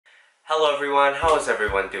Hello everyone, how is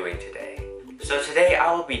everyone doing today? So today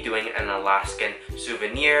I will be doing an Alaskan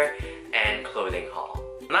souvenir and clothing haul.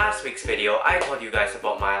 In last week's video, I told you guys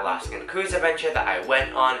about my Alaskan cruise adventure that I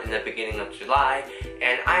went on in the beginning of July,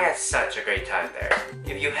 and I had such a great time there.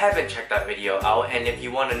 If you haven't checked that video out, and if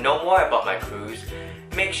you want to know more about my cruise,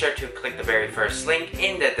 make sure to click the very first link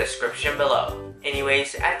in the description below.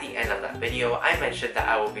 Anyways, at the end of that video, I mentioned that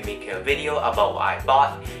I will be making a video about what I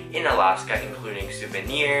bought in Alaska, including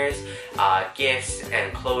souvenirs, gifts,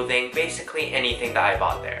 and clothing, basically anything that I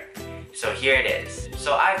bought there. So here it is.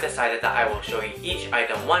 So I've decided that I will show you each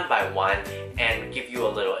item one by one and give you a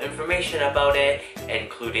little information about it,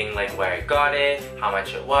 including like where I got it, how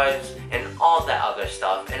much it was, and all that other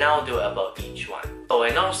stuff, and I'll do it about each one. Oh,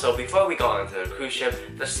 and also, before we got onto the cruise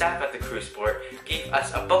ship, the staff at the cruise port gave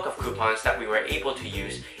us a book of coupons that we were able to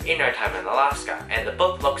use in our time in Alaska, and the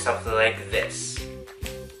book looks something like this.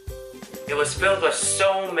 It was filled with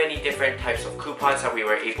so many different types of coupons that we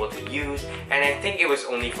were able to use, and I think it was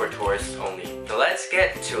only for tourists only. So let's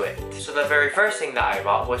get to it. So the very first thing that I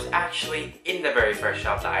bought was actually in the very first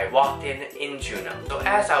shop that I walked in Juneau. So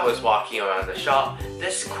as I was walking around the shop,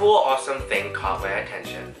 this cool awesome thing caught my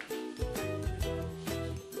attention.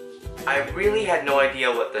 I really had no idea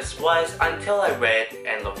what this was until I read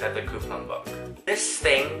and looked at the coupon book. This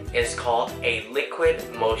thing is called a liquid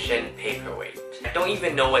motion paperweight. I don't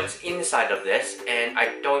even know what's inside of this, and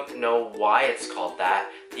I don't know why it's called that.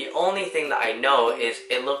 The only thing that I know is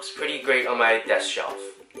it looks pretty great on my desk shelf.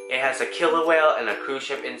 It has a killer whale and a cruise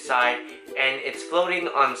ship inside, and it's floating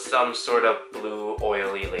on some sort of blue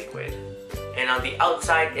oily liquid. And on the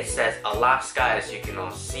outside it says Alaska, as you can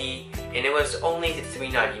all see, and it was only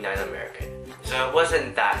 $3.99 American. So it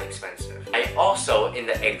wasn't that expensive. I also, in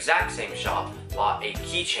the exact same shop, bought a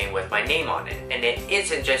keychain with my name on it. And it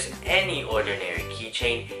isn't just any ordinary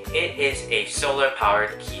keychain, it is a solar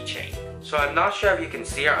powered keychain. So I'm not sure if you can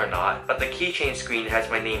see it or not, but the keychain screen has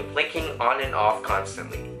my name blinking on and off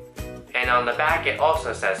constantly. And on the back it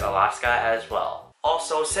also says Alaska as well.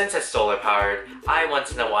 Also, since it's solar powered, I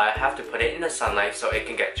once in a while have to put it in the sunlight so it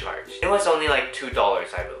can get charged. It was only like $2,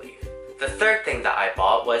 I believe. The third thing that I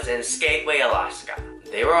bought was in Skagway, Alaska.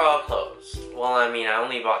 They were all clothes. Well, I mean, I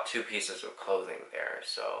only bought 2 pieces of clothing there,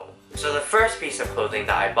 so the first piece of clothing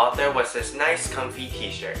that I bought there was this nice comfy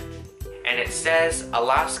t-shirt. And it says,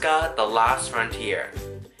 Alaska, the last frontier.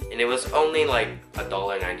 And it was only like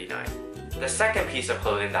 $1.99. The second piece of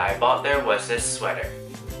clothing that I bought there was this sweater.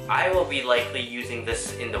 I will be likely using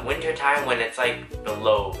this in the winter time when it's like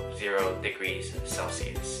below 0 degrees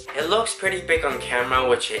Celsius. It looks pretty big on camera,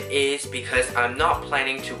 which it is, because I'm not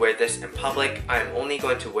planning to wear this in public. I'm only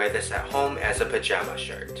going to wear this at home as a pajama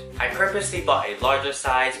shirt. I purposely bought a larger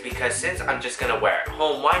size because since I'm just gonna wear it at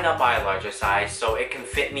home, why not buy a larger size so it can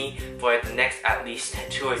fit me for the next at least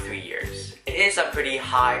 2 or 3 years. It is a pretty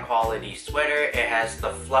high quality sweater. It has the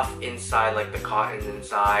fluff inside, like the cotton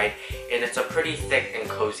inside, and it's a pretty thick and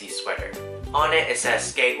cozy sweater. On it, it says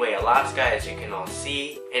Skagway, Alaska, as you can all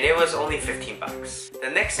see, and it was only 15 bucks. The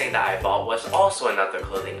next thing that I bought was also another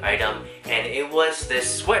clothing item, and it was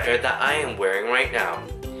this sweater that I am wearing right now.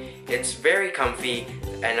 It's very comfy,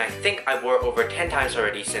 and I think I wore it over 10 times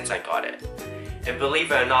already since I got it. And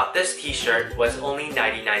believe it or not, this t-shirt was only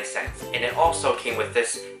 99 cents, and it also came with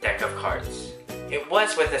this deck of cards. It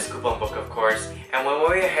was with this coupon book, of course, and when we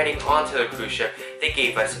were heading onto the cruise ship, they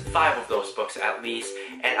gave us 5 of those books at least,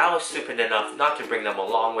 and I was stupid enough not to bring them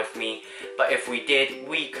along with me, but if we did,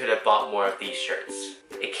 we could have bought more of these shirts.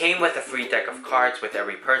 It came with a free deck of cards with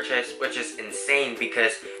every purchase, which is insane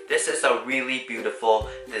because this is a really beautiful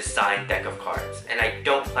designed deck of cards, and I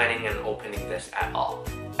don't plan on opening this at all.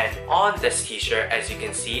 And on this t-shirt, as you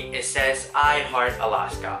can see, it says I Heart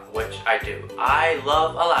Alaska, which I do. I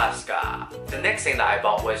love Alaska. The next thing that I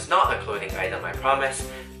bought was not a clothing item, I promise.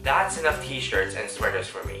 That's enough t-shirts and sweaters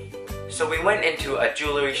for me. So we went into a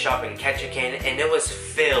jewelry shop in Ketchikan, and it was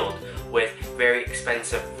filled with very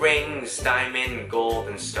expensive rings, diamond, gold,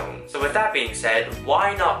 and stones. So with that being said,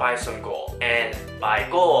 why not buy some gold? And by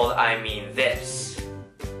gold, I mean this.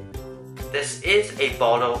 This is a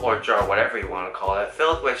bottle or jar, whatever you want to call it,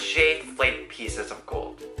 filled with shaved flake pieces of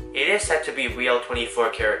gold. It is said to be real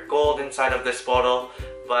 24 karat gold inside of this bottle,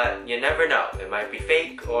 but you never know. It might be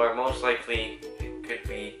fake, or most likely it could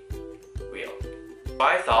be real. So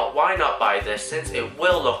I thought, why not buy this since it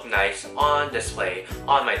will look nice on display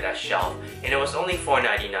on my desk shelf, and it was only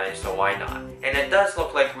 $4.99, so why not? And it does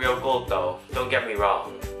look like real gold though, don't get me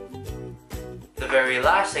wrong. The very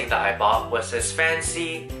last thing that I bought was this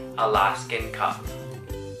fancy Alaskan cup,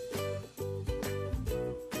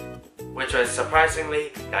 which was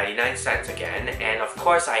surprisingly 99 cents again, and of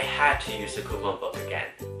course I had to use the coupon book again.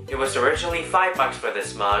 It was originally $5 for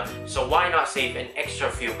this mug, so why not save an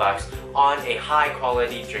extra few bucks on a high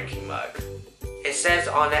quality drinking mug. It says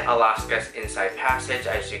on it Alaska's Inside Passage,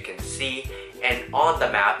 as you can see, and on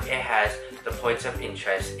the map it has the points of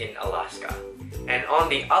interest in Alaska. And on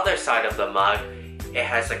the other side of the mug, it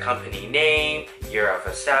has the company name, year of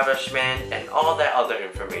establishment, and all that other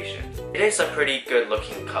information. It is a pretty good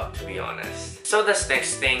looking cup, to be honest. So this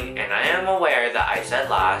next thing, and I am aware that I said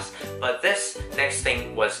last, but this next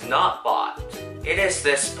thing was not bought. It is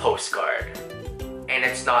this postcard. And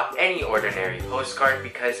it's not any ordinary postcard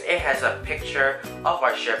because it has a picture of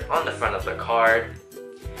our ship on the front of the card.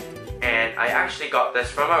 And I actually got this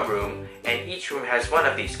from a room, and each room has one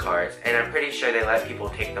of these cards, and I'm pretty sure they let people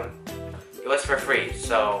take them. It was for free,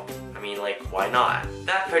 so I mean, like, why not?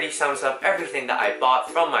 That pretty sums up everything that I bought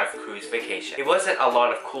from my cruise vacation. It wasn't a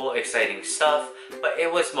lot of cool, exciting stuff, but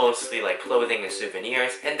it was mostly like clothing and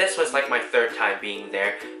souvenirs, and this was like my third time being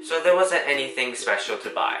there, so there wasn't anything special to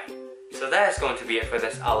buy. So that is going to be it for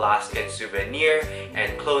this Alaskan souvenir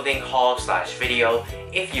and clothing haul / video.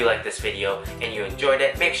 If you like this video and you enjoyed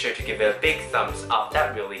it, make sure to give it a big thumbs up.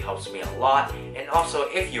 That really helps me a lot. And also,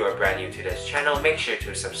 if you are brand new to this channel, make sure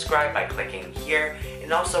to subscribe by clicking here.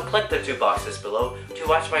 And also click the 2 boxes below to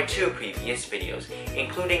watch my 2 previous videos,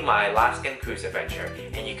 including my Alaskan cruise adventure.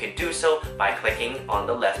 And you can do so by clicking on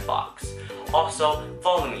the left box. Also,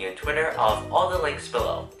 follow me on Twitter. I'll have all the links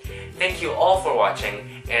below. Thank you all for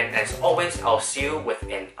watching, and as always, I'll see you with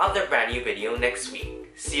another brand new video next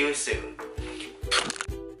week. See you soon.